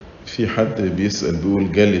في حد بيسأل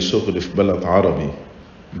بيقول جالي شغل في بلد عربي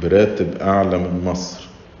براتب أعلى من مصر،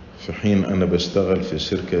 في حين أنا بشتغل في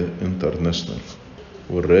شركة انترناشنال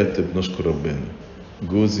والراتب نشكر ربنا.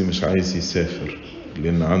 جوزي مش عايز يسافر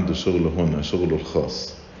لأن عنده شغل هنا، شغله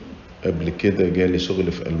الخاص. قبل كده جالي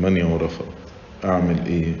شغل في ألمانيا ورفض. أعمل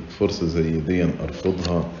إيه؟ فرصة زي دي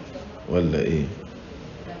أرفضها ولا إيه؟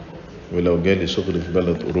 ولو جالي شغل في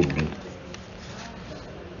بلد أوروبي؟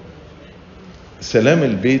 سلام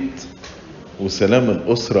البيت وسلام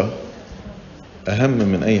الأسرة أهم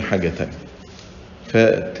من أي حاجة تانية.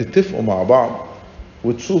 فتتفقوا مع بعض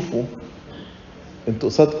وتشوفوا انتوا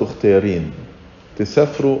قصادكم اختيارين،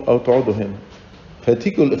 تسافروا أو تقعدوا هنا.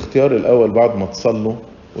 فتيجوا الاختيار الأول بعد ما تصلوا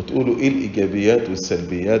وتقولوا إيه الإيجابيات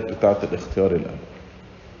والسلبيات بتاعة الاختيار الأول،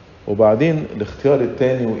 وبعدين الاختيار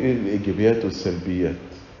الثاني وإيه الإيجابيات والسلبيات.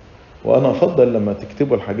 وأنا أفضل لما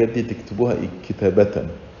تكتبوا الحاجات دي تكتبوها كتابة،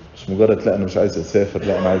 مش مجرد لا أنا مش عايز أسافر،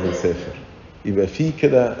 لا أنا عايز أسافر. يبقى في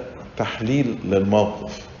كده تحليل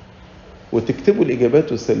للموقف، وتكتبوا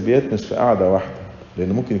الإيجابيات والسلبيات مش في قاعدة واحدة، لأن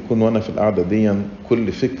ممكن يكون وأنا في القاعدة دي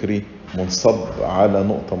كل فكري منصب على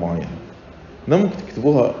نقطة معينة. ممكن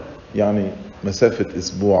تكتبوها يعني مسافة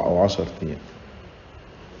أسبوع أو 10 أيام،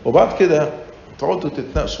 وبعد كده تقعدوا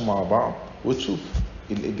تتناقشوا مع بعض وتشوفوا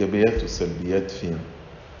الإيجابيات والسلبيات فين.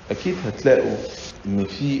 أكيد هتلاقوا إن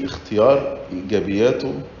في اختيار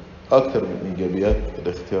إيجابياته أكتر من إيجابيات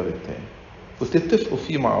الاختيار التاني، وتتفقوا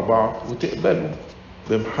فيه مع بعض وتقبلوا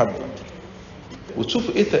بمحبة،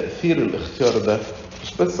 وتشوفوا إيه تأثير الاختيار ده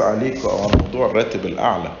مش بس عليكم أو على موضوع الراتب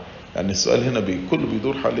الأعلى. يعني السؤال هنا كله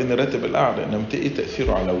بيدور حوالين الراتب الأعلى، إنما إيه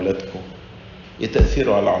تأثيره على أولادكم؟ إيه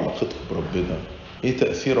تأثيره على علاقتكم بربنا؟ إيه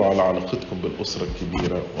تأثيره على علاقتكم بالأسرة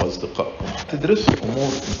الكبيرة وأصدقائكم؟ تدرسوا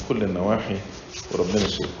الأمور من كل النواحي وربنا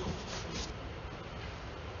يشرككم.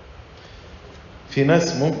 في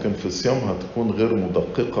ناس ممكن في صيامها تكون غير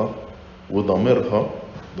مدققة وضميرها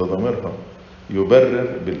يبرر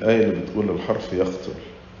بالآية اللي بتقول الحرف يقتل.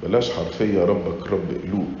 بلاش حرفية ربك رب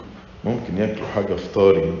قلوب. ممكن ياكلوا حاجة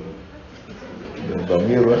فطاري،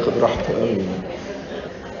 الضمير واخد راحته قوي،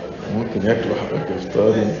 ممكن ياكلوا حاجة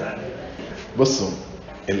فطاري. بصوا،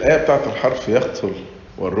 الآية بتاعت الحرف يقتل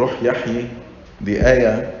والروح يحيي دي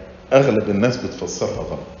آية أغلب الناس بتفسرها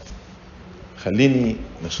غلط. خليني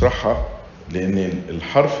نشرحها، لأن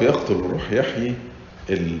الحرف يقتل والروح يحيي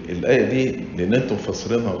الآية دي لأن أنتم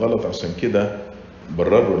مفسرينها غلط، عشان كده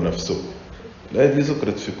برروا لنفسكم. الآية دي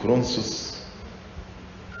ذكرت في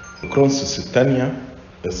كورنثوس الثانية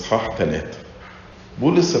إصحاح 3.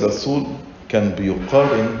 بولس الرسول كان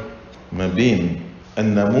بيقارن ما بين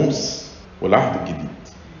الناموس والعهد الجديد،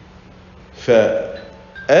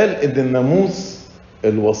 فقال إن الناموس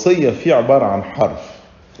الوصية فيه عبارة عن حرف.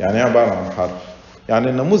 يعني ايه عبارة عن حرف؟ يعني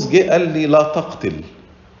الناموس جه قال لي لا تقتل،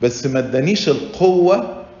 بس ما ادانيش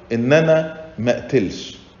القوة ان انا ما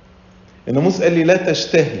اقتلش. الناموس قال لي لا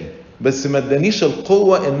تشتهي، بس ما ادانيش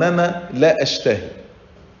القوة ان انا لا اشتهي.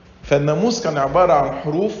 فالناموس كان عبارة عن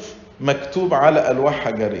حروف مكتوب على ألواح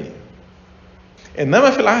حجرية. انما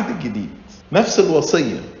في العهد الجديد نفس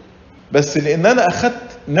الوصية، بس لان انا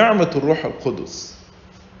اخدت نعمة الروح القدس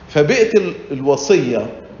فبقت الوصية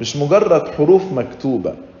مش مجرد حروف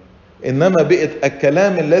مكتوبة، إنما بقت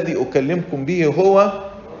الكلام الذي أكلمكم به هو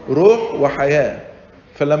روح وحياة.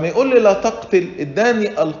 فلما يقول لي لا تقتل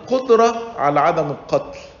اداني القدرة على عدم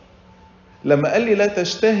القتل، لما قال لي لا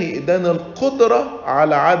تشتهي اداني القدرة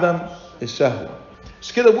على عدم الشهوة.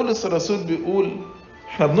 مش كده بولس الرسول بيقول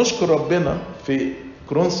احنا بنشكر ربنا في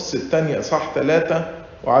كورنثوس الثانية إصحاح 3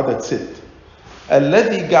 وعدد 6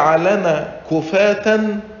 الذي جعلنا كفاة،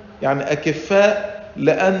 يعني أكفاء،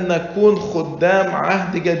 لأن نكون خدام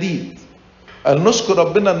عهد جديد. قال نشكر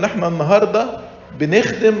ربنا ان احنا النهاردة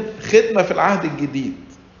بنخدم خدمة في العهد الجديد.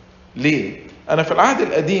 ليه؟ انا في العهد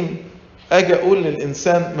القديم اجي اقول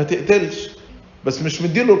للانسان ما تقتلش، بس مش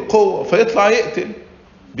مديله القوة فيطلع يقتل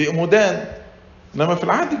بإمودان. انما في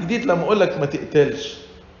العهد الجديد لما اقول لك ما تقتلش،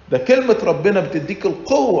 ده كلمة ربنا بتديك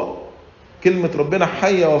القوة. كلمة ربنا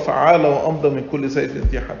حية وفعالة وأمضى من كل سيف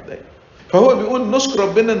ذي حدين. فهو بيقول نشكر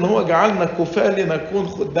ربنا ان هو جعلنا كفاة لنكون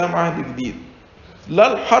خدام عهد جديد،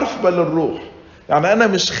 لا الحرف بل الروح. يعني انا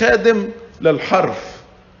مش خادم للحرف،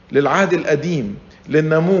 للعهد القديم،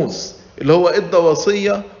 للناموس اللي هو ادى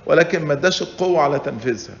وصية ولكن ما اداش القوة على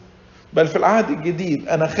تنفيذها، بل في العهد الجديد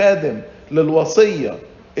انا خادم للوصية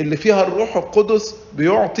اللي فيها الروح القدس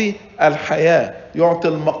بيعطي الحياة، يعطي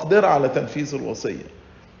المقدرة على تنفيذ الوصية.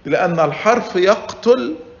 لان الحرف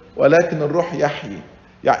يقتل ولكن الروح يحيي.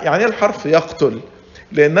 يعني ايه الحرف يقتل؟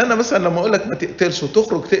 لان انا مثلا لما اقول لك ما تقتلش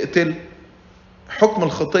وتخرج تقتل، حكم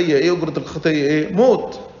الخطيه ايه؟ اجره الخطيه ايه؟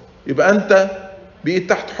 موت. يبقى انت بقيت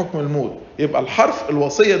تحت حكم الموت. يبقى الحرف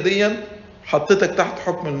الوصية دي حطتك تحت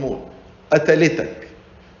حكم الموت، قتلتك.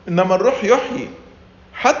 انما الروح يحيي،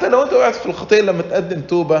 حتى لو انت وقعت في الخطية لما تقدم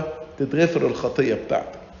توبة تتغفر الخطية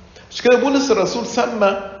بتاعتك. مش كده بولس الرسول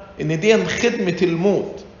سمى ان دي خدمة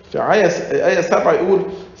الموت في آية 7 يقول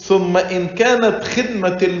ثم إن كانت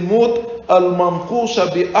خدمة الموت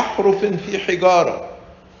المنقوشة بأحرف في حجارة.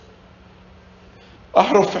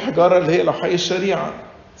 أحرف في حجارة اللي هي لوحي الشريعة،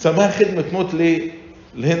 سماها خدمة موت ليه؟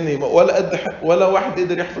 لأن ولا واحد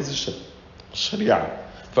قدر يحفظ الشريعة،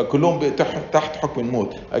 فكلهم تحت حكم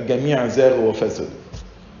الموت، الجميع زاغوا وفسدوا.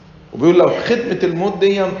 وبيقول لو خدمة الموت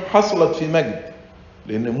دي حصلت في مجد،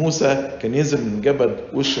 لأن موسى كان ينزل من جبل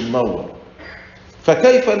وشه منور،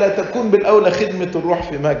 فكيف لا تكون بالأولى خدمة الروح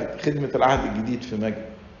في مجد، خدمة العهد الجديد في مجد.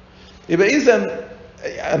 يبقى إذن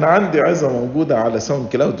أنا عندي عظة موجودة على ساوند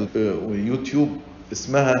كلاود ويوتيوب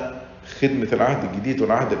اسمها خدمة العهد الجديد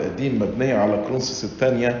والعهد القديم، مبنية على كورنثوس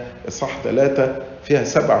الثانية إصحاح 3، فيها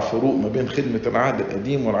 7 فروق ما بين خدمة العهد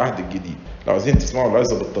القديم والعهد الجديد، لو عايزين تسمعوا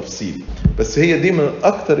العظة بالتفصيل. بس هي دي من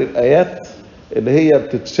أكتر الآيات اللي هي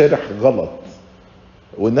بتتشرح غلط،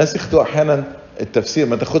 والناس يخطئوا أحيانا التفسير،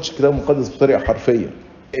 ما تاخدش الكتاب المقدس بطريقة حرفية.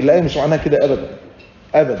 الآية مش معناها كده أبدا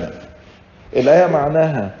أبدا. الآية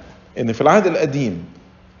معناها إن في العهد القديم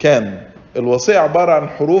كان الوصية عبارة عن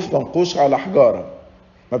حروف منقوشة على حجارة،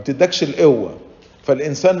 ما بتدكش القوة،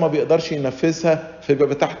 فالإنسان ما بيقدرش ينفذها،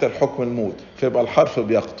 فيبقى تحت الحكم الموت، فيبقى الحرف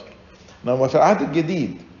بيقتل. إنما في العهد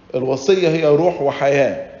الجديد الوصية هي روح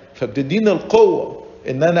وحياة، فبتديني القوة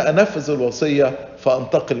إن أنا أنفذ الوصية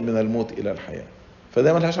فأنتقل من الموت إلى الحياة.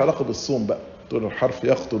 فده ملهاش علاقة بالصوم بقى، تقول الحرف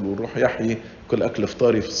يقتل والروح يحيي، كل أكل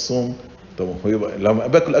فطاري في الصوم. طب هو يبقى لما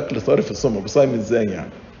باكل أكل فطاري في الصوم بصايم إزاي يعني؟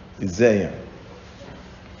 إزاي يعني؟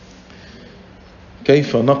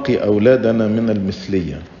 كيف نقي أولادنا من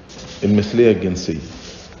المثلية الجنسية؟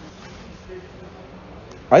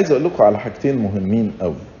 عايز أقول لكم على حاجتين مهمين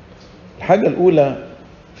قوي. الحاجة الأولى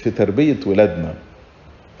في تربية ولادنا،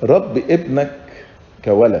 رب ابنك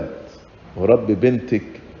كولد ورب بنتك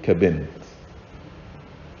كبنت.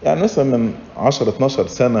 يعني مثلا من 10-12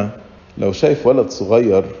 سنة لو شايف ولد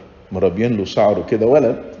صغير مربين له شعره كده،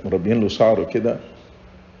 ولد مربين له شعره كده،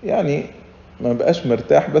 يعني ما بقاش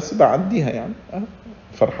مرتاح، بس بعديها يعني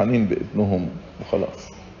فرحانين بابنهم وخلاص.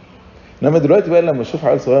 انما دلوقتي بقى لما اشوف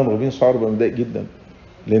عيل صغير مربين شعره بقى متضايق جدا،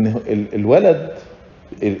 لان الولد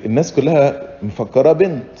الناس كلها مفكراه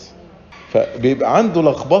بنت، فبيبقى عنده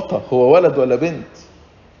لخبطه هو ولد ولا بنت.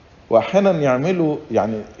 واحيانا يعملوا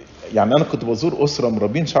يعني انا كنت بزور اسره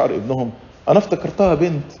مربين شعر ابنهم، انا افتكرتها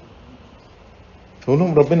بنت، فقول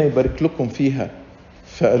لهم ربنا يبارك لكم فيها،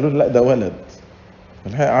 فقالوا لا ده ولد.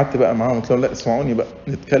 الحقيقه قعدت بقى معاهم قلت لهم لا اسمعوني بقى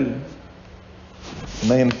نتكلم،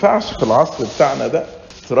 ما ينفعش في العصر بتاعنا ده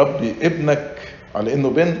تربي ابنك على انه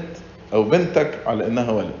بنت او بنتك على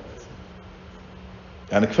انها ولد.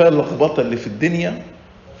 يعني كفايه اللخبطه اللي في الدنيا،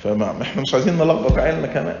 فما احنا مش عايزين نلخبط عيالنا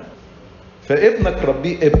كمان. فابنك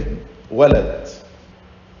ربيه ابن ولد،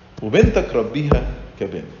 وبنتك ربيها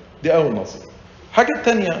كبنت. دي اول نصيحه. الحاجه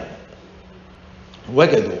الثانيه،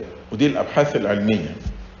 وجدوا ودي الابحاث العلميه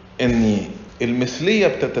ان المثليه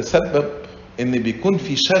بتتسبب ان بيكون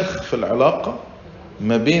في شرخ في العلاقه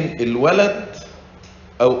ما بين الولد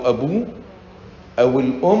او ابوه او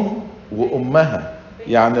الام وامها،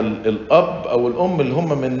 يعني الاب او الام اللي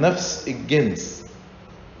هم من نفس الجنس.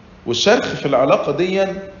 والشرخ في العلاقه دي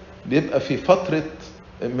بيبقى في فتره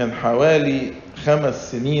من حوالي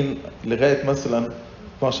 5 سنين لغايه مثلا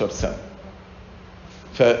 12 سنه.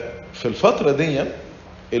 ففي الفتره دي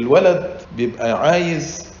الولد بيبقى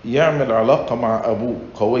عايز يعمل علاقه مع ابوه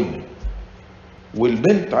قويه،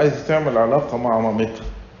 والبنت عايزه تعمل علاقه مع مامتها،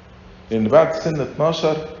 لان بعد سن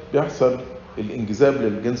 12 بيحصل الانجذاب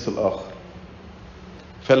للجنس الاخر.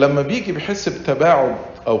 فلما بيجي بيحس بتباعد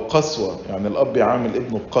او قسوه، يعني الاب يعامل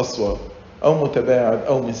ابنه بقسوه، او متباعد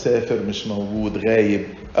او مسافر مش موجود غايب،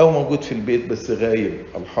 او موجود في البيت بس غايب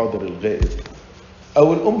الحاضر الغائب،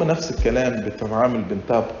 او الام نفس الكلام بتعامل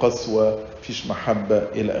بنتها بقسوه، مفيش محبه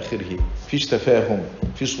الى اخره، مفيش تفاهم،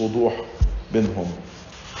 مفيش وضوح بينهم.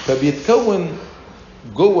 فبيتكون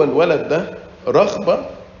جوه الولد ده رغبه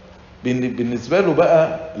بالنسبه له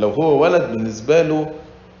بقى، لو هو ولد بالنسبه له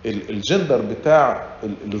الجندر بتاع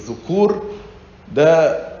الذكور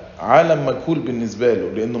ده عالم مجهول بالنسبه له،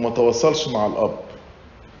 لانه ما تواصلش مع الاب.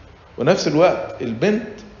 ونفس الوقت البنت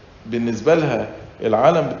بالنسبه لها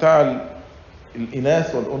العالم بتاع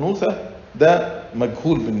الاناث والانوثه ده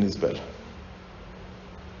مجهول بالنسبه لها.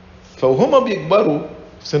 فوهما بيكبروا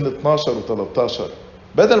في سن 12 و13،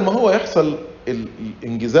 بدل ما هو يحصل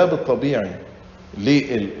الانجذاب الطبيعي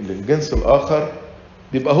للجنس الاخر،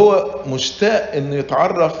 بيبقى هو مشتاق انه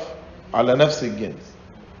يتعرف على نفس الجنس.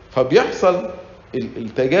 فبيحصل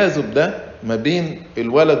التجاذب ده ما بين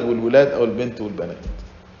الولد والولاد او البنت والبنات.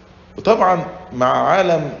 وطبعا مع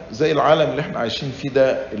عالم زي العالم اللي احنا عايشين فيه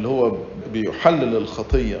ده، اللي هو بيحلل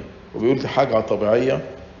الخطية وبيقول دي حاجة طبيعية،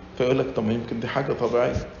 فيقول لك طب ما يمكن دي حاجة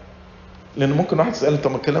طبيعية. لان ممكن واحد يسأل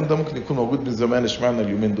طب الكلام ده ممكن يكون موجود من زمان، اشمعنى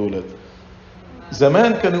اليومين دولت؟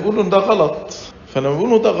 زمان كانوا يقولوا ان ده غلط، فلما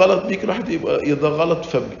يقولوا ده غلط بيك الواحد يبقى ده غلط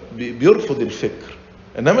فبيرفض الفكر.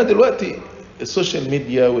 انما دلوقتي السوشيال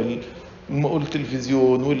ميديا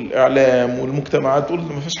والتلفزيون والاعلام والمجتمعات تقول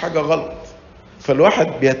ما فيش حاجة غلط، فالواحد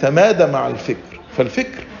بيتمادى مع الفكر.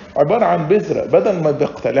 فالفكر عبارة عن بذرة، بدل ما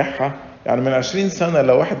بيقتلعها، يعني من 20 سنة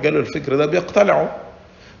لو واحد جاله الفكر ده بيقتلعه،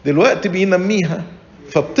 دلوقتي بينميها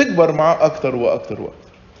فبتكبر معاه أكتر وأكتر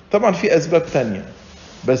وأكتر. طبعا في أسباب تانية،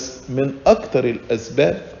 بس من أكتر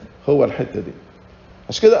الأسباب هو الحتة دي.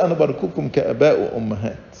 عشان كده أنا برجوكم كآباء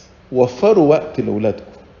وأمهات، وفروا وقت لأولادكم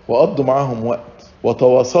وقضوا معاهم وقت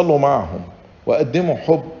وتواصلوا معهم وقدموا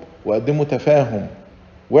حب وقدموا تفاهم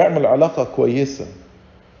واعمل علاقة كويسة.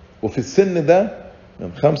 وفي السن ده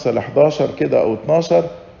من 5 ل 11 كده أو 12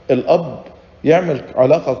 الأب يعمل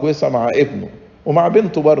علاقة كويسة مع ابنه ومع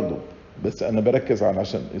بنته برضه، بس أنا بركز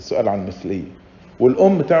عشان السؤال عن المثلية.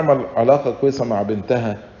 والأم تعمل علاقة كويسة مع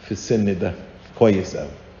بنتها في السن ده كويس قوي.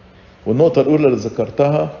 والنقطة الأولى اللي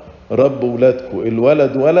ذكرتها، ربوا ولادكم،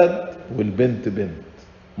 الولد ولد والبنت بنت،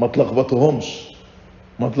 ما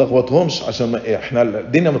تلخبطهمش عشان احنا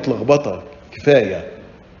الدنيا متلخبطة كفاية،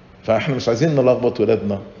 فاحنا مش عايزين نلخبط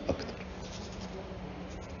ولادنا اكتر.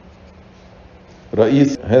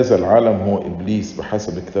 رئيس هذا العالم هو ابليس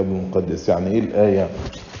بحسب الكتاب المقدس. يعني ايه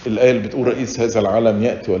الآية اللي بتقول رئيس هذا العالم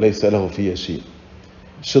يأتي وليس له فيه شيء؟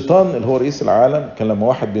 الشيطان اللي هو رئيس العالم كان لما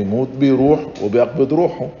واحد بيموت بيروح وبيقبض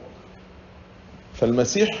روحه.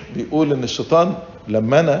 فالمسيح بيقول ان الشيطان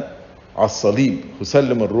لما انا على الصليب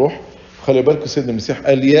وسلم الروح، خلي بالكم سيدنا المسيح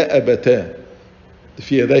قال يا ابتاه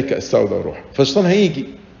في يديك استودع روح. فالشيطان هيجي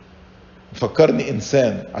فكرني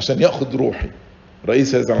انسان عشان ياخد روحي.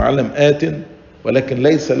 رئيس هذا العالم آت ولكن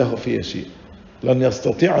ليس له فيه شيء، لن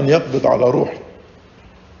يستطيع ان يقبض على روحي.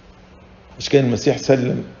 مش كان المسيح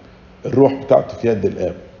سلم الروح بتاعته في يد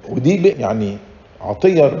الآب، ودي يعني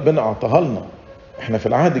عطية ربنا اعطاها لنا. احنا في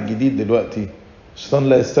العهد الجديد دلوقتي الشيطان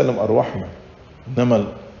لا يستلم ارواحنا، انما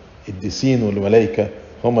القديسين والملائكة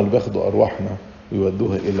هم اللي بياخدوا ارواحنا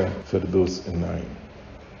ويودوها الى فردوس النعيم.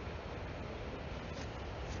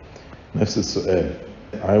 نفس السؤال،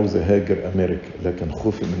 عاوز اهاجر امريكا لكن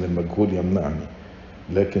خوفي من المجهول يمنعني،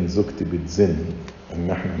 لكن زوجتي بتزن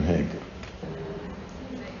ان احنا نهاجر.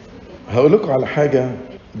 هقول لكم على حاجة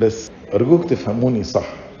بس ارجوك تفهموني صح،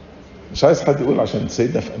 مش عايز حد يقول عشان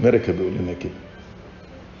سيدنا في امريكا بيقول لنا كده.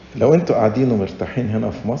 لو انتوا قاعدين ومرتاحين هنا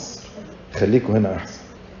في مصر خليكوا هنا احسن.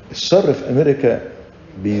 الشر في امريكا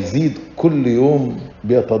بيزيد كل يوم،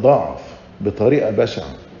 بيتضاعف بطريقة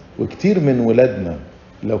بشعة، وكتير من ولادنا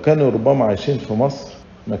لو كانوا ربما عايشين في مصر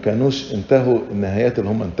ما كانوش انتهوا النهايات اللي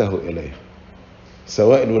هم انتهوا اليها،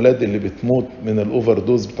 سواء الولاد اللي بتموت من الاوفر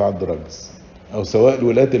دوز بتاع الدراجز، او سواء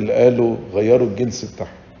الولاد اللي قالوا غيروا الجنس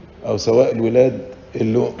بتاعهم، او سواء الولاد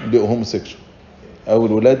اللي بقوا هوموسيكشوال، او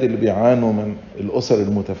الولاد اللي بيعانوا من الاسر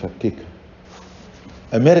المتفككة.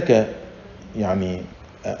 امريكا يعني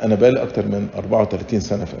انا بقالي اكتر من 34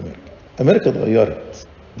 سنة في امريكا اتغيرت،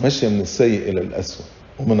 ماشية من السيء الى الاسوأ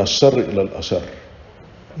ومن الشر الى الاشر.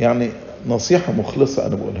 يعني نصيحة مخلصة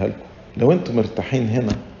انا بقولها لكم، لو انتم مرتاحين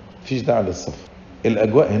هنا مفيش داعي للسفر.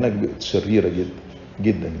 الاجواء هناك بقت شريرة جدا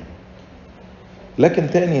جدا يعني. لكن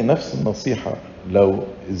تاني نفس النصيحة، لو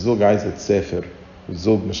الزوج عايزة تسافر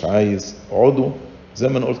والزوج مش عايز، اقعدوا زي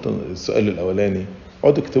ما انا قلت السؤال الاولاني،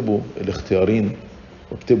 اقعدوا اكتبوا الاختيارين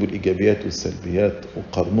واكتبوا الايجابيات والسلبيات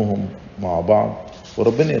وقارنوهم مع بعض،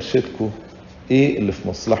 وربنا يرشدكم ايه اللي في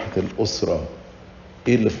مصلحة الاسرة،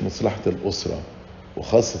 ايه اللي في مصلحة الاسرة،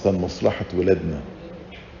 وخاصة مصلحة ولادنا.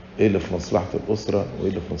 ايه اللي في مصلحة الاسرة وايه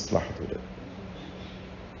اللي في مصلحة ولادنا.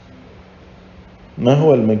 ما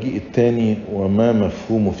هو المجيء الثاني وما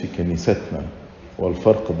مفهومه في كنيستنا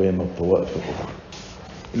والفرق بين الطوائف الأخرى؟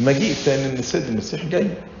 المجيء الثاني ان السيد المسيح جاي.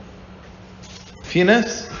 في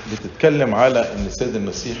ناس بتتكلم على ان السيد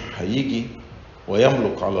المسيح هيجي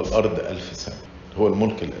ويملك على الارض 1000 سنة، هو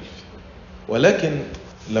الملك الالفي. ولكن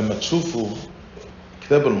لما تشوفوا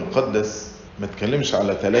الكتاب المقدس ما تكلمش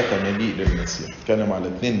على 3 مجيء للمسيح، تكلم على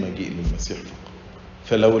 2 مجيء للمسيح فقط.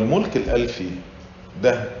 فلو الملك الالفي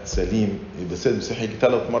ده سليم يبقى السيد المسيح يجي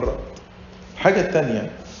 3 مرات. الحاجة الثانية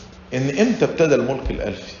ان امتى ابتدى الملك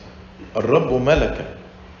الالفي؟ الرب ملك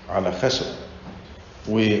على خشب.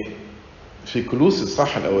 وفي كلوس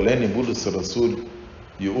الصح الاولاني بولس الرسول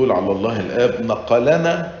يقول على الله الاب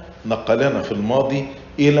نقلنا في الماضي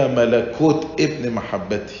إلى ملكوت ابن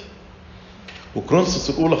محبتي. وكورنثوس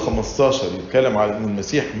الأولى 15 يتكلم على أن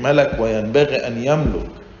المسيح ملك وينبغي أن يملك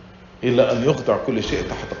إلى أن يخضع كل شيء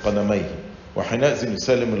تحت قدميه، وحينئذ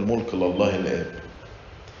يسلم الملك لله الآب.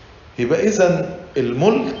 يبقى إذن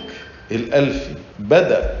الملك الألفي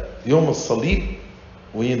بدأ يوم الصليب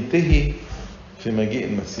وينتهي في مجيء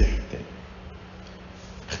المسيح الثاني.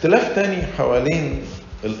 اختلاف تاني حوالين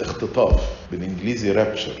الاختطاف، بالإنجليزي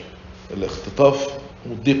رابشر، الاختطاف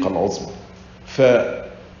والضيقة العظمى.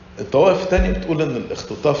 فالطوائف التانية بتقول ان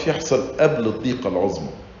الاختطاف يحصل قبل الضيقة العظمى،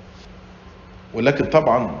 ولكن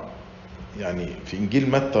طبعا يعني في إنجيل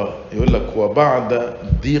متى يقول لك وبعد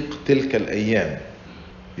ضيق تلك الأيام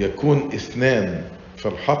يكون 2 في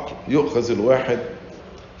الحقل يؤخذ الواحد.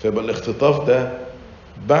 فيبقى الاختطاف ده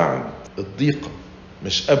بعد الضيقة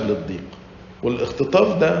مش قبل الضيقة،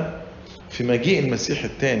 والاختطاف ده في مجيء المسيح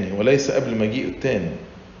الثاني وليس قبل مجيء الثاني،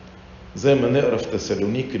 زي ما نقرأ في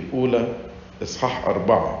تسالونيك الأولى إصحاح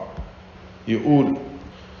 4 يقول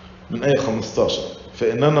من آية 15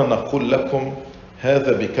 فإننا نقول لكم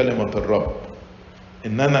هذا بكلمة الرب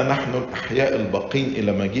إننا نحن الأحياء الباقين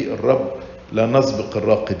إلى مجيء الرب لا نسبق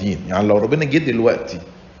الراقدين. يعني لو ربنا جه دلوقتي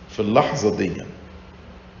في اللحظة دي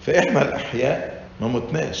فإحنا الأحياء ما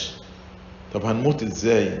متناش. طب هنموت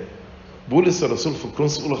إزاي؟ بولس الرسول في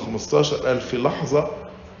كورنثوس الأولى 15 قال في لحظة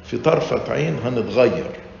في طرفة عين هنتغير.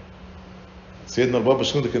 سيدنا البابا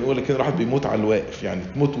شنودة كان يقول لك كده الواحد بيموت على الواقف، يعني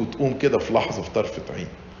تموت وتقوم كده في لحظة في طرفة عين.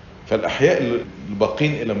 فالأحياء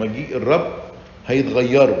الباقين إلى مجيء الرب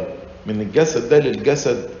هيتغيروا من الجسد ده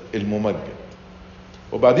للجسد الممجد.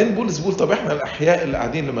 وبعدين بولس بيقول طب احنا الأحياء اللي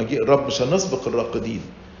قاعدين لمجيء الرب مش هنسبق الراقدين.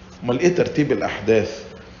 امال ايه ترتيب الأحداث؟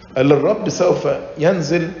 قال الرب سوف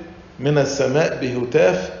ينزل من السماء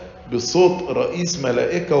بهتاف بصوت رئيس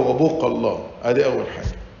ملائكة وبوق الله، ادي أول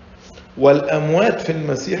حاجة. والأموات في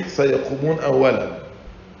المسيح سيقومون أولا،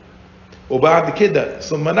 وبعد كده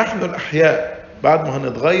ثم نحن الأحياء بعد ما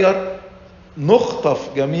هنتغير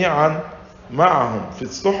نخطف جميعا معهم في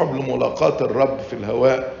السحب لملاقاة الرب في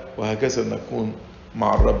الهواء، وهكذا نكون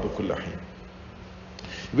مع الرب كل حين.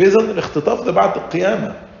 بإذن الاختطاف ده بعد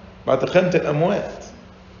القيامة، بعد قيامة الأموات.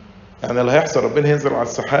 يعني اللي هيحصل ربنا ينزل على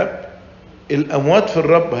السحاب، الأموات في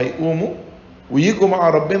الرب هيقوموا ويجوا مع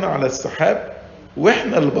ربنا على السحاب،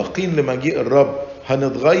 وإحنا اللي باقين لمجيء الرب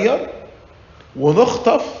هنتغير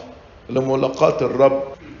ونخطف لملاقاة الرب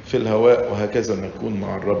في الهواء، وهكذا نكون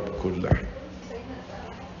مع الرب كل حين.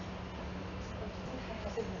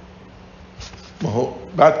 ما هو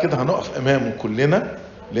بعد كده هنقف أمامه كلنا،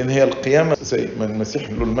 لأن هي القيامة زي ما المسيح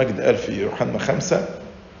له المجد قال في يوحنا 5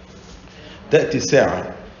 تأتي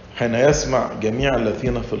ساعة حين يسمع جميع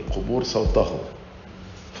الذين في القبور صوته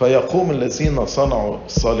فيقوم الذين صنعوا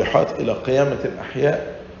الصالحات إلى قيامة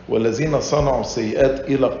الأحياء والذين صنعوا السيئات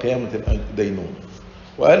إلى قيامة الدينون.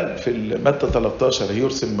 وقال في متى 13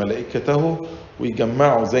 يرسل ملائكته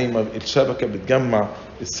ويجمعوا زي ما الشبكة بتجمع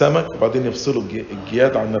السمك وبعدين يفصلوا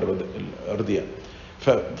الجياد عن الأرديان.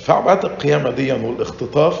 فبعد القيامة دي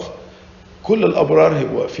والاختطاف كل الأبرار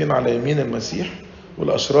هيبقوا واقفين على يمين المسيح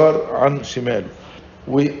والأشرار عن شماله،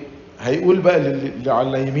 وهيقول بقى اللي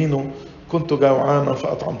على يمينه كنت جوعانا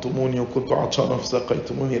فأطعمتموني وكنت عطشانا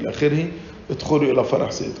فسقيتموني إلى آخره، ادخلوا إلى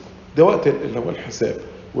فرح سيدكم. ده وقت اللي هو الحساب.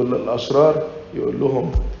 والأشرار يقول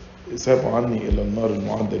لهم اذهبوا عني إلى النار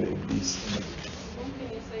المعدة لإبليس.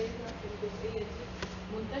 ممكن يا سيدنا في الجزئية دي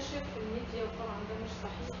منتشر في الميديا، وطبعا ده مش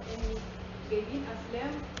صحيح، ان جايبين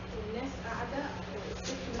افلام والناس قاعده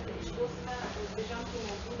الست ما تلاقيش جوزها بيجامته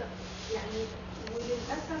موجوده، يعني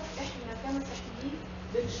وللاسف احنا كمسيحيين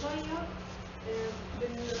بنشير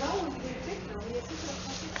بنروج للفكره وهي فكره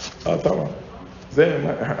خطيره. طبعا زي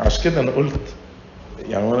ما عشان كده انا قلت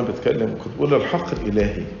يعني وانا بتكلم كنت بقول الحق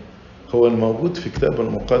الالهي هو الموجود في الكتاب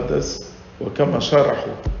المقدس وكما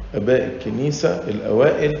شرحوا اباء الكنيسه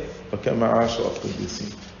الاوائل وكما عاشوا القديسين.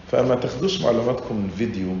 فما تاخدوش معلوماتكم من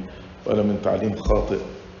فيديو ولا من تعليم خاطئ،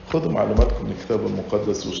 خدوا معلوماتكم من الكتاب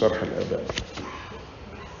المقدس وشرح الاباء.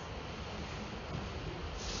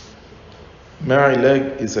 ما علاج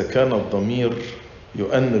اذا كان الضمير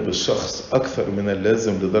يؤنب الشخص اكثر من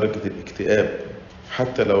اللازم لدرجه الاكتئاب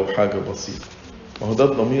حتى لو حاجه بسيطه؟ ما هو ده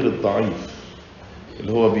الضمير الضعيف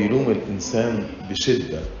اللي هو بيلوم الإنسان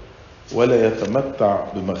بشدة ولا يتمتع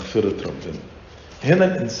بمغفرة ربنا. هنا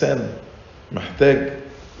الإنسان محتاج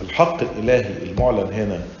الحق الإلهي المعلن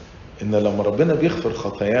هنا إن لما ربنا بيغفر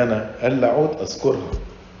خطايانا قال لا أعود أذكرها،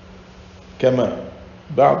 كما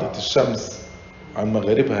بعدت الشمس عن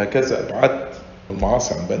مغاربها هكذا أبعدت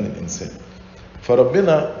المعاصي عن بني الإنسان.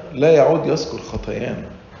 فربنا لا يعود يذكر خطايانا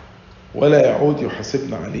ولا يعود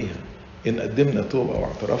يحاسبنا عليها إن قدمنا توبة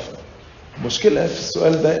واعترفنا. المشكلة في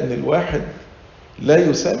السؤال ده إن الواحد لا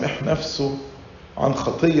يسامح نفسه عن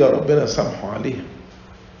خطية ربنا سامحه عليها.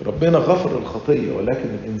 ربنا غفر الخطية ولكن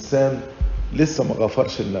الإنسان لسه ما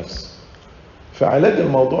غفرش لنفسه. فعلاج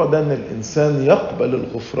الموضوع ده ان الإنسان يقبل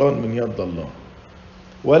الغفران من يد الله،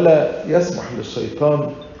 ولا يسمح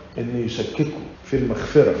للشيطان أن يشككه في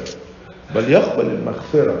المغفرة، بل يقبل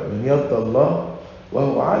المغفرة من يد الله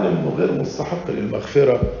وهو عالم أنه غير مستحق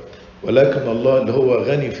للمغفرة، ولكن الله اللي هو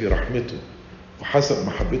غني في رحمته وحسب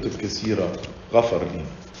محبته الكثيرة غفر لنا.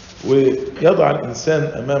 ويضع الإنسان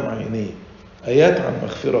أمام عينيه آيات عن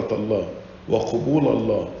مغفرة الله وقبول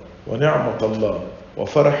الله ونعمة الله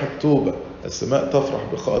وفرح التوبة. السماء تفرح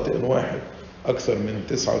بخاطئ واحد، أكثر من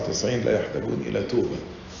 99 لا يحتاجون إلى توبة.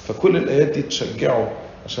 فكل الآيات دي تشجعه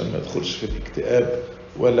عشان ما يدخلش في الاكتئاب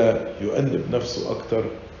ولا يؤنب نفسه أكثر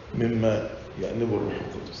مما يأنبه الروح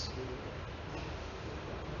القدس.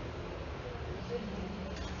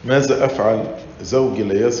 ماذا أفعل؟ زوجي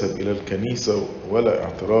لا يذهب إلى الكنيسة ولا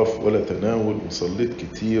اعتراف ولا تناول، وصليت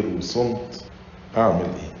كتير وصمت، أعمل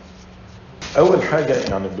إيه؟ أول حاجة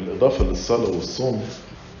يعني بالإضافة للصلاة والصوم،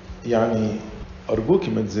 يعني أرجوك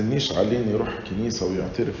ما تزنيش عليه إنه يروح الكنيسة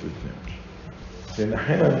ويعترف ويتناول، لأن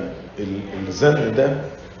أحيانا الزن ده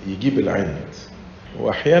يجيب العند،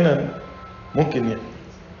 وأحيانا ممكن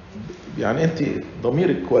يعني أنت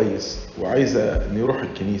ضميرك كويس وعايزة إنه يروح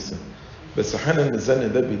الكنيسة، بس أحيانا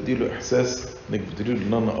الزن ده بيديله إحساس إنك بتقولي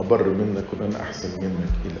إن أنا أبر منك وإن أنا أحسن منك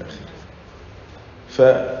إلى آخره.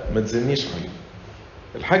 فما تزنيش عليه.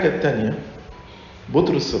 الحاجة الثانية،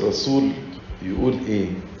 بطرس الرسول يقول إيه؟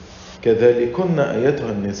 كذلكن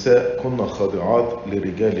أيتها النساء كن خاضعات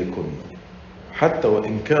لرجالكن حتى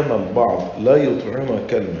وإن كان البعض لا يطيعون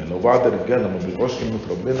كلمة. لو بعض الرجال ما بيطيعوش كلمة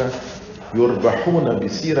ربنا يربحون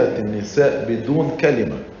بسيرة النساء بدون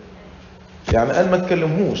كلمة. يعني قال ما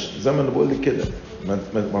تكلمهوش، زي ما انا بقول لك كده،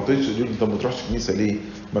 ما تقولش انت ما بتروحش كنيسه ليه؟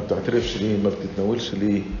 ما بتعترفش ليه؟ ما بتتناولش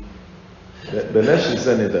ليه؟ بلاش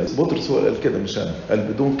الزن ده. بطرس هو قال كده مش انا، قال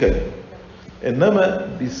بدون كلمه. انما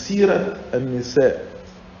بسيره النساء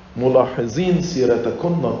ملاحظين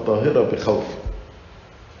سيرتكن الطاهره بخوف.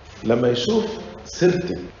 لما يشوف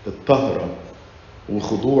سيرتك الطاهره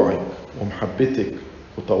وخضوعك ومحبتك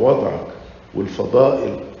وتواضعك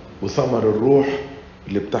والفضائل وثمر الروح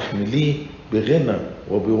اللي بتحمليه بغنى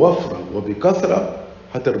وبوفرة وبكثرة،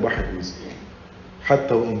 هتربحي جزء.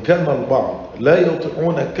 حتى وإن كان البعض لا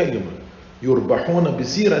يطيعون كلمة يربحون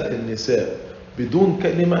بسيرة النساء بدون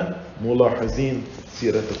كلمة ملاحظين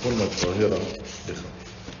سيرتكن الطاهرة بخوف.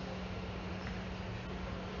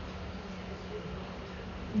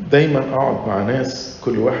 دايما أقعد مع ناس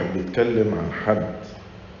كل واحد بيتكلم عن حد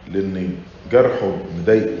لأن جرحه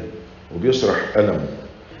مضايقه وبيشرح ألمه.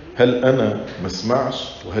 هل أنا ما اسمعش؟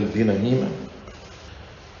 وهل دي نميمة؟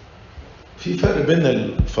 في فرق بين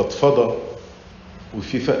الفضفضة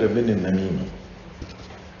وفي فرق بين النميمة.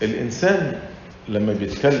 الإنسان لما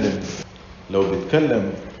بيتكلم، لو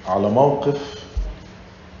بيتكلم على موقف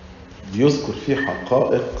بيذكر فيه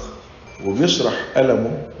حقائق وبيشرح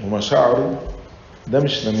ألمه ومشاعره، ده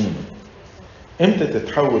مش نميمة. امتى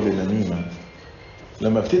تتحول لنميمة؟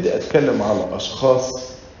 لما ابتدي أتكلم على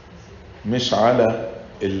أشخاص مش على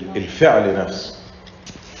الفعل نفسه.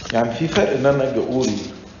 يعني في فرق ان انا اجي اقول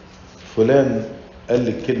فلان قال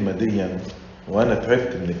لي الكلمه دي وانا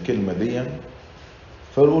تعبت من الكلمه دي،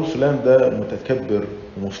 فاقول فلان ده متكبر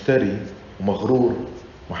ومفتري ومغرور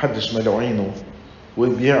ومحدش ماله عينه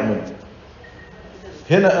وبيعمل.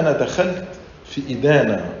 هنا انا دخلت في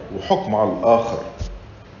ادانه وحكم على الاخر.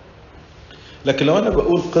 لكن لو انا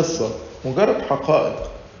بقول قصه مجرد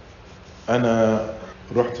حقائق، انا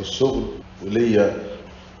رحت الشغل وليا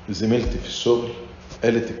زميلتي في الشغل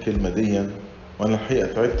قالت الكلمة دي وانا الحقيقة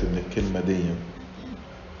تعبت من الكلمة دي،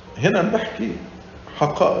 هنا انا بحكي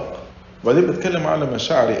حقائق وبعدين بتكلم على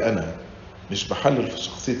مشاعري انا، مش بحلل في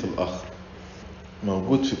شخصية الاخر.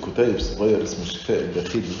 موجود في كتيب صغير اسمه الشفاء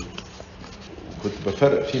الداخلي، كنت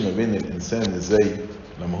بفرق فيه ما بين الانسان ازاي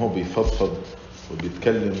لما هو بيفضفض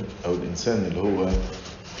وبيتكلم، او الانسان اللي هو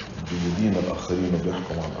بيدين الاخرين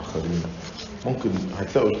وبيحكم على الاخرين. ممكن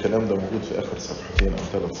هتلاقوا الكلام ده موجود في آخر صفحتين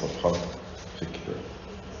أو 3 صفحات في الكتاب.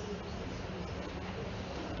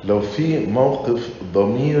 لو في موقف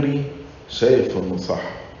ضميري شايف إنه صح،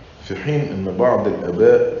 في حين إن بعض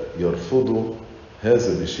الآباء يرفضوا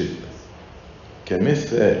هذا بشدة،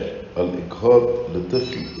 كمثال الإجهاض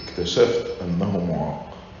لطفل اكتشفت أنه معاق.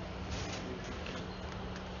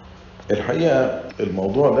 الحقيقة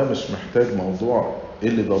الموضوع ده مش محتاج موضوع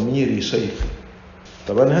اللي ضميري شايفه.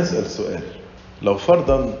 طب أنا هسأل سؤال، لو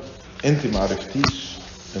فرضا انت معرفتيش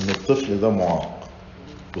ان الطفل ده معاق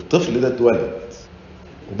والطفل ده اتولد،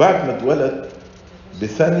 وبعد ما اتولد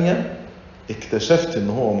بثانية اكتشفت ان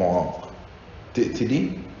هو معاق، تقتليه؟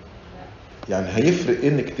 يعني هيفرق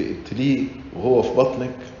انك تقتليه وهو في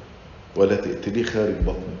بطنك ولا تقتليه خارج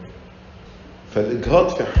بطنك؟ فالاجهاض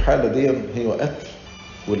في الحالة دي هي قتل،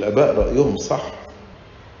 والاباء رأيهم صح.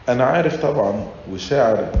 انا عارف طبعا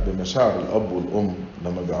وشاعر بمشاعر الاب والام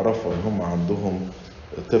لما بيعرفوا ان هم عندهم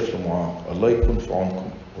طفل معاق. الله يكون في عونكم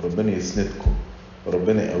وربنا يسندكم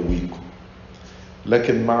وربنا يقويكم.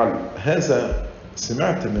 لكن مع هذا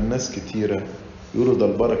سمعت من الناس كتيرة يقولوا ده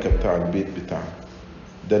البركة بتاع البيت بتاعنا،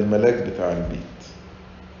 ده الملاك بتاع البيت.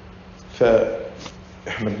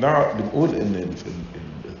 فاحنا بنقول ان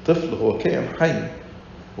الطفل هو كائن حي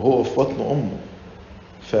وهو في بطن امه.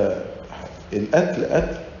 فالقتل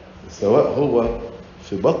قتل سواء هو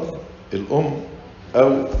في بطن الام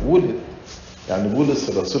او ولد. يعني بولس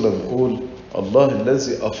الرسول يقول الله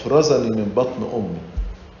الذي افرزني من بطن امي،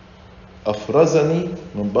 افرزني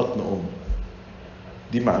من بطن امي.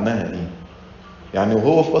 دي معناها ايه؟ يعني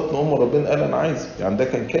وهو في بطن امه ربنا قال انا عايزه، يعني ده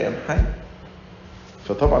كان كائن حي.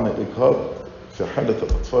 فطبعا الاجهاض في حاله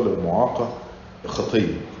الاطفال المعاقه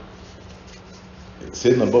خطيه.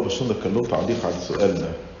 سيدنا البابا شنودة كان له تعليق على السؤال ده.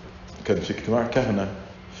 كان في اجتماع كهنه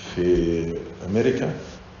في امريكا،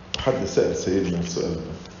 حد سأل سيدنا السؤال ده،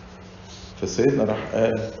 فسيدنا راح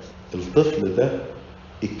قال الطفل ده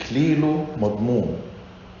اكليله مضمون.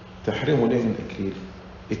 تحرمه ليه من اكليله؟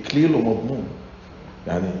 اكليله مضمون،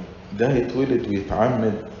 يعني ده هيتولد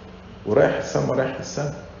ويتعمد ورايح السما رايح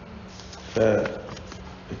السما،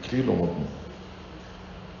 فاكليله مضمون.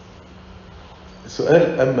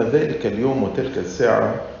 سؤال: اما ذلك اليوم وتلك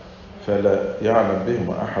الساعه فلا يعلم بهم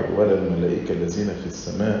احد ولا الملائكه الذين في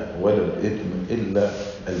السماء ولا الابن الا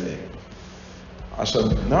الاب.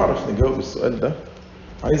 عشان نعرف نجاوب السؤال ده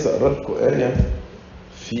عايز اقرا لكم ايه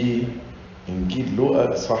في انجيل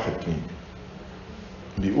لوقا اصحاح 2.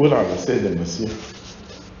 بيقول على السيد المسيح: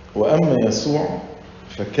 واما يسوع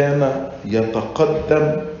فكان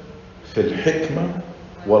يتقدم في الحكمه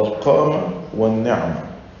والقامه والنعمه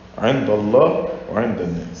عند الله وعند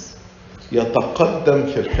الناس. يتقدم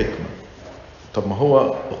في الحكمه. طب ما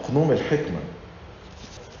هو اقنوم الحكمه.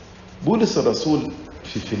 بولس الرسول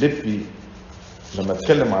في فيليبي لما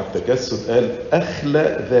اتكلم عن التجسد قال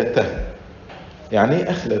أخلى ذاته. يعني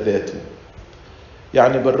ايه أخلى ذاته؟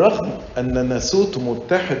 يعني بالرغم أن ناسوت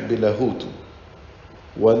متحد بلاهوته،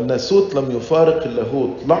 والناسوت لم يفارق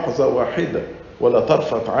اللاهوت لحظة واحدة ولا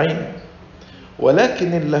طرفة عين،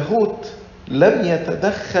 ولكن اللاهوت لم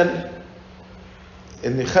يتدخل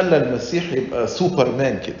ان خلى المسيح يبقى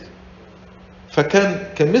سوبرمان كده. فكان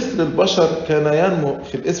كمثل البشر كان ينمو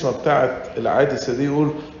في الاسم بتاعت العادسة دي،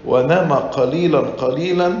 يقول ونام قليلا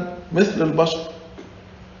قليلا مثل البشر.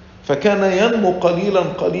 فكان ينمو قليلا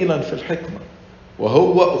قليلا في الحكمة،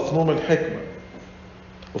 وهو أقنوم الحكمة.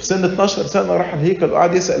 وفي سن 12 سنة راح الهيكل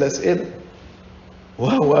وقعد يسأل أسئلة،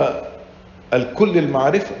 وهو الكل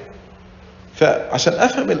المعرفة. فعشان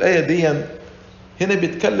أفهم الآية دي هنا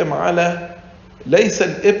بيتكلم على ليس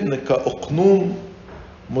الابن كأقنوم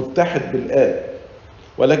متحد بالآب،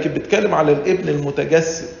 ولكن بيتكلم على الابن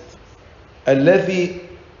المتجسد الذي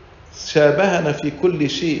شابهنا في كل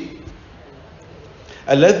شيء،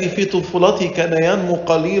 الذي في طفولته كان ينمو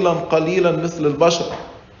قليلا قليلا مثل البشر،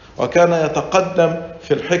 وكان يتقدم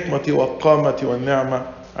في الحكمة والقامة والنعمة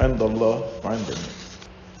عند الله وعند الناس.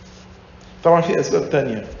 طبعا في أسباب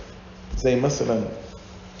تانية زي مثلا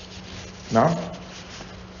نعم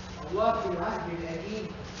الله في العهد القديم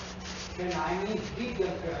كان عنيف جدا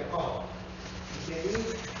في عقابه، بدليل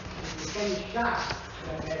ان كان الشعب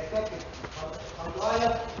لما يرتكب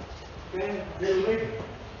خطايا كان بيضربه،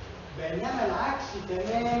 بينما العكس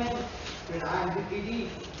تماما في العهد الجديد.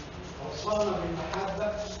 وصلنا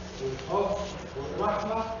بالمحبه والحب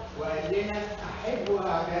والرحمه وقال لنا احبوا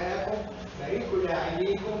اعداءكم، باركوا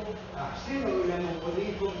لاعينيكم، احسنوا الى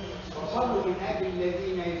مبغضيكم، وصلوا من اجل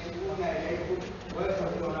الذين يسيئون اليكم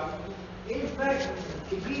ويكرهونكم. ايه الفرق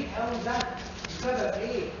الكبير قوي ده؟ بسبب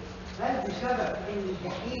ايه؟ هل بسبب ان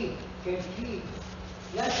الجحيم كان فيه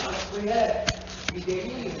ناس اصفياء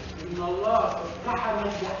بدليل ان الله اقتحم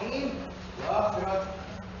الجحيم واخرج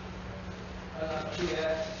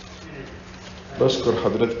الاشقياء؟ بشكر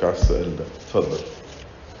حضرتك على السؤال ده. اتفضل.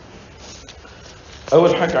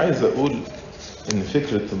 اول حاجة عايز اقول ان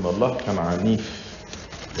فكرة ان الله كان عنيف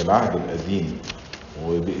في العهد القديم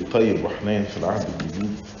وبقي طيب وحنين في العهد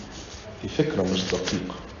الجديد دي فكرة مش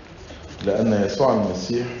دقيقة، لأن يسوع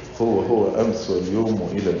المسيح هو أمس واليوم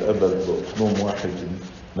وإلى الأبد بأقنوم واحد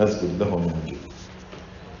نسجد له من جد.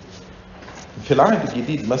 في العهد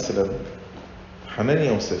الجديد مثلا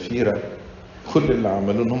حنانيا وسفيرة كل اللي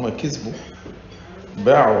عملوه ان هم كسبوا،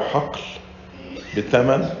 باعوا حقل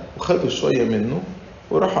بثمن وخدوا شوية منه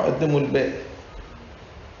وراحوا قدموا الباقي.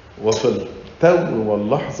 وفي التو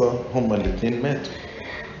واللحظة هما الاثنين ماتوا.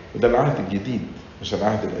 وده العهد الجديد مش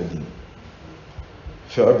العهد القديم.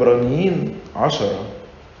 في عبرانيين 10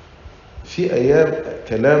 في أيام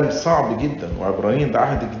كلام صعب جدا، وعبرانيين ده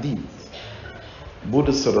عهد جديد.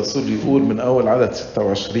 بولس الرسول يقول من أول عدد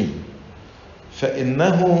 26: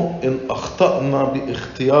 فإنه إن أخطأنا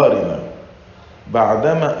باختيارنا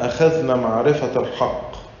بعدما أخذنا معرفة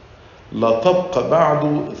الحق لا تبقى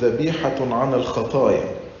بعد ذبيحة عن الخطايا،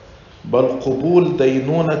 بل قبول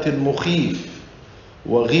دينونة مخيف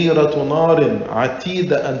وغيرة نار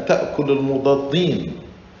عتيدة أن تأكل المضادين.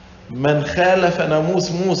 من خالف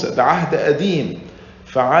ناموس موسى، ده عهد قديم،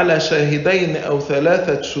 فعلى شاهدين أو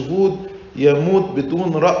 3 شهود يموت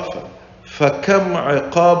بدون رأفة، فكم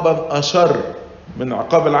عقابا أشر من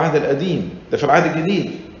عقاب العهد القديم. ده في العهد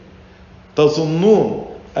الجديد. تظنون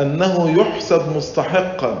أنه يحسب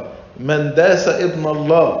مستحقا من داس ابن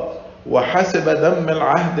الله وحسب دم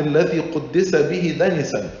العهد الذي قدس به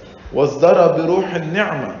دنسا وازدرى بروح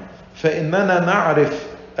النعمة، فإننا نعرف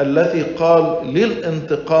الذي قال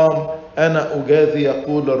للانتقام أنا أجازي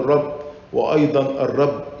يقول الرب، وأيضا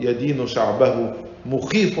الرب يدين شعبه،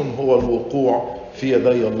 مخيف هو الوقوع في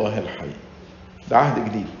يدي الله الحي. ده عهد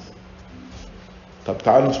جديد. طب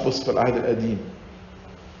تعالوا نبص في العهد القديم.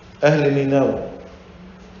 أهل نينوى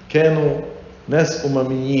كانوا ناس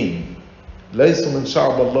أمميين ليسوا من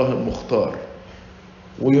شعب الله المختار،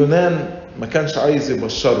 ويونان ما كانش عايز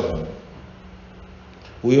يبشرهم،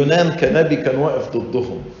 ويونان كنبي كان واقف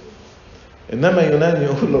ضدهم. إنما يونان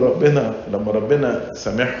يقول لربنا لما ربنا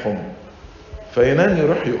سامحهم، فيونان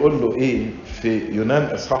يروح يقول له إيه في يونان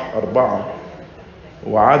إصحاح 4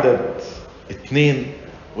 وعدد 2،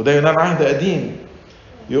 وده يونان عهد قديم،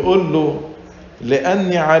 يقول له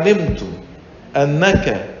لأني علمت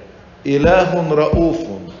أنك إله رؤوف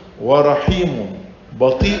ورحيم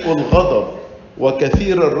بطيء الغضب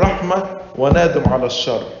وكثير الرحمة ونادم على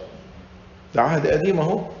الشر. ده عهد قديم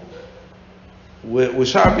اهو.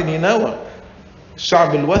 وشعب نينوى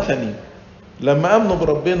الشعب الوثني لما امنوا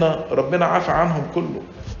بربنا ربنا عفى عنهم كله.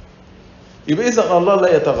 يبقى اذا الله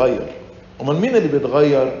لا يتغير. امال مين اللي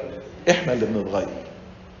بيتغير؟ احنا اللي بنتغير.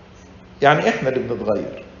 يعني احنا اللي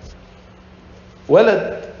بنتغير.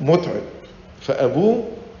 ولد متعب فابوه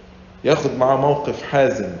ياخد معاه موقف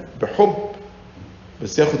حازم بحب،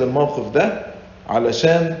 بس ياخد الموقف ده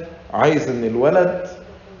علشان عايز ان الولد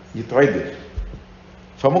يتعدل،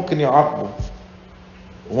 فممكن يعاقبه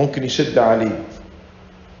وممكن يشد عليه.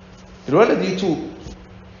 الولد يتوب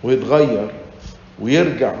ويتغير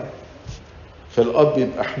ويرجع، فالاب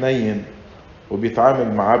يبقى حنين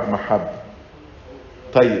وبيتعامل معاه بمحبه.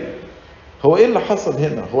 طيب هو ايه اللي حصل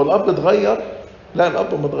هنا؟ هو الاب اتغير؟ لا،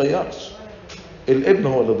 الاب ما اتغيرش، الابن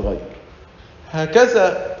هو اللي اتغير.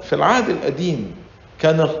 هكذا في العهد القديم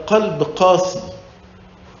كان القلب قاسي،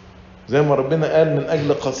 زي ما ربنا قال من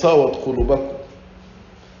اجل قساوة قلوبكم.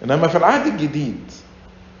 انما في العهد الجديد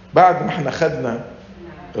بعد ما احنا خدنا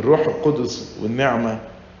الروح القدس والنعمة،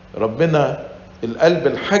 ربنا القلب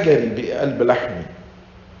الحجري بقى قلب لحمي.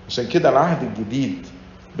 عشان كده العهد الجديد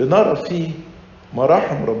بنرى فيه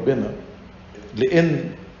مراحم ربنا، لان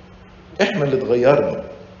احنا اللي اتغيرنا.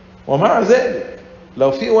 ومع ذلك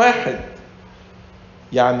لو في واحد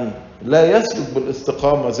يعني لا يسلك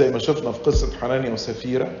بالاستقامة زي ما شفنا في قصة حنانيا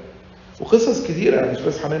وسفيرة، وقصص كثيرة يعني مش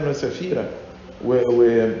بس حنانيا وسفيرة،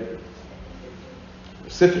 وسفر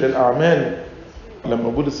الأعمال لما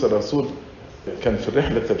بولس الرسول كان في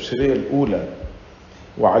الرحلة التبشيرية الأولى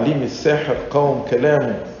وعليم الساحر قاوم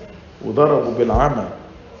كلامه وضربه بالعمى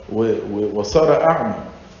وصار أعمى،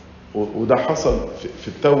 وده حصل في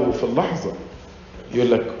التو وفي اللحظة.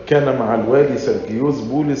 يقول لك كان مع الوالي سرجيوس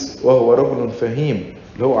بولس وهو رجل فهيم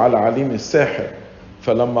اللي هو على عليم الساحر،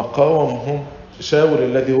 فلما قاومهم شاول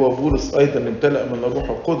الذي هو بولس أيضا امتلأ من الروح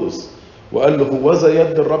القدس وقال له هوذا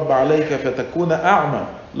يد الرب عليك فتكون أعمى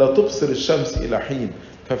لا تبصر الشمس إلى حين،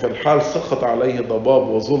 ففي الحال سقط عليه ضباب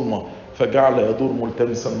وظلمة فجعل يدور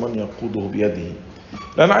ملتمسا من يقوده بيده.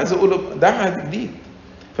 أنا عايز أقوله ده عهد جديد.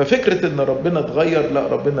 ففكرة ان ربنا اتغير، لا،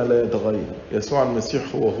 ربنا لا يتغير. يسوع المسيح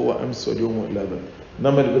هو امس واليوم والى الابد.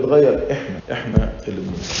 انما اللي بيتغير احنا اللي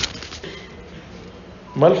بنتغير.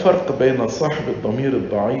 ما الفرق بين صاحب الضمير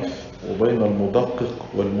الضعيف وبين المدقق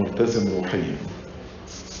والملتزم روحيا؟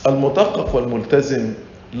 المدقق والملتزم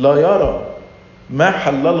لا يرى ما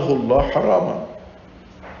حلله الله حراما،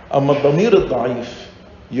 اما الضمير الضعيف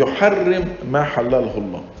يحرم ما حلله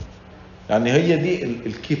الله. يعني هي دي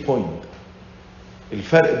الكي بوينت،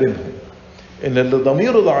 الفرق بينهم. ان اللي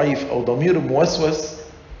ضميره ضعيف او ضميره موسوس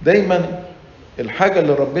دايما الحاجة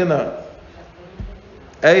اللي ربنا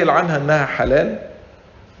قايل عنها انها حلال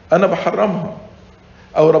انا بحرمها،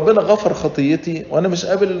 او ربنا غفر خطيتي وانا مش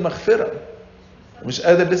قابل المغفرة. ومش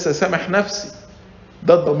قادر لسه سامح نفسي.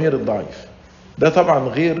 ده الضمير الضعيف. ده طبعا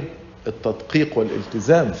غير التدقيق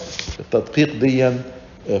والالتزام. التدقيق دي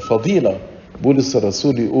فضيلة. بولس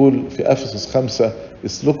الرسول يقول في أفسس 5: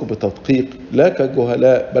 اسلكوا بتدقيق لا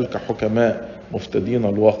كجهلاء بل كحكماء مفتدين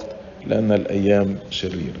الوقت لأن الأيام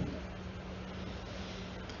شريرة.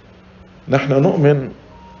 نحن نؤمن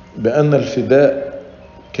بأن الفداء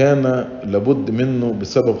كان لابد منه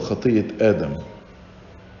بسبب خطية آدم،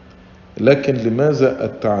 لكن لماذا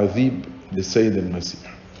التعذيب للسيد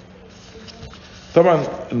المسيح؟ طبعا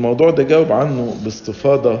الموضوع ده جاوب عنه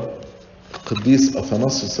باستفاضة القديس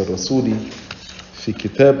أثناسيوس الرسولي في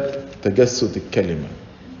كتاب تجسد الكلمة.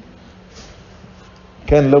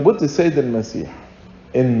 كان لابد السيد المسيح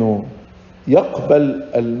انه يقبل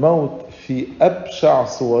الموت في أبشع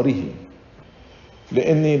صوره،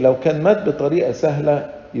 لأن لو كان مات بطريقة سهلة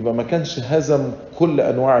يبقى ما كانش هزم كل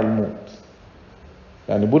أنواع الموت.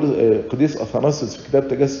 يعني القديس أثناسيوس في كتاب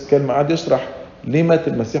تجسد الكلمة قعد يشرح ليه مات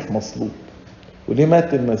المسيح مصلوب وليه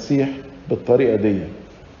مات المسيح بالطريقة دي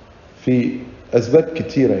في أسباب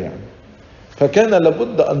كتيرة يعني. فكان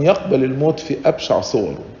لابد أن يقبل الموت في أبشع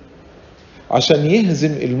صوره عشان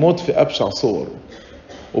يهزم الموت في أبشع صوره،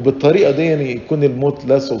 وبالطريقة دي يعني يكون الموت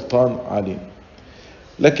لا سلطان عليه.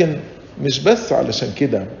 لكن مش بس علشان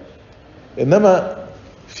كده، إنما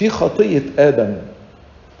في خطية آدم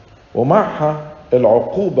ومعها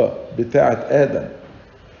العقوبة بتاعة آدم.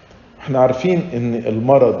 احنا عارفين ان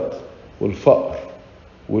المرض والفقر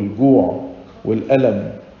والجوع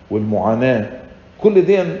والألم والمعاناة كل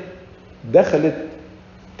دي دخلت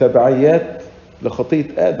تبعيات لخطية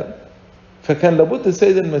آدم. فكان لابد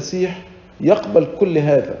السيد المسيح يقبل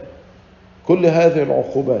كل هذه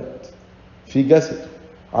العقوبات في جسده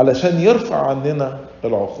علشان يرفع عننا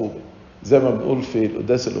العقوبة. زي ما بنقول في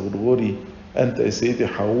القداس الغرغوري: أنت يا سيدي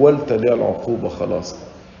حولت لي العقوبة خلاص.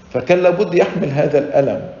 فكان لابد يحمل هذا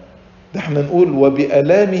الألم. ده احنا نقول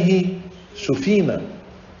وبألامه شفينا.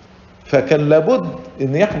 فكان لابد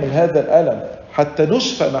أن يحمل هذا الألم حتى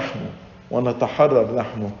نشفى نحن ونتحرر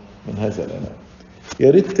نحن من هذا الألم.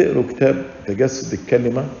 يا ريت تقروا كتاب تجسد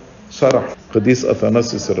الكلمة، شرح قديس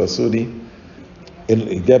أثناسيوس الرسولي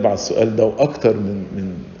الإجابة على السؤال ده وأكتر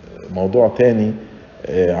من موضوع تاني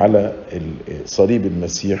على صليب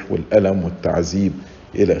المسيح والألم والتعذيب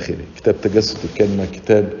إلى آخره. كتاب تجسد الكلمة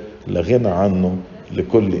كتاب لا غنى عنه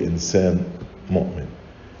لكل إنسان مؤمن.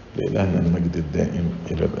 لإلهنا المجد الدائم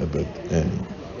إلى الأبد آمين.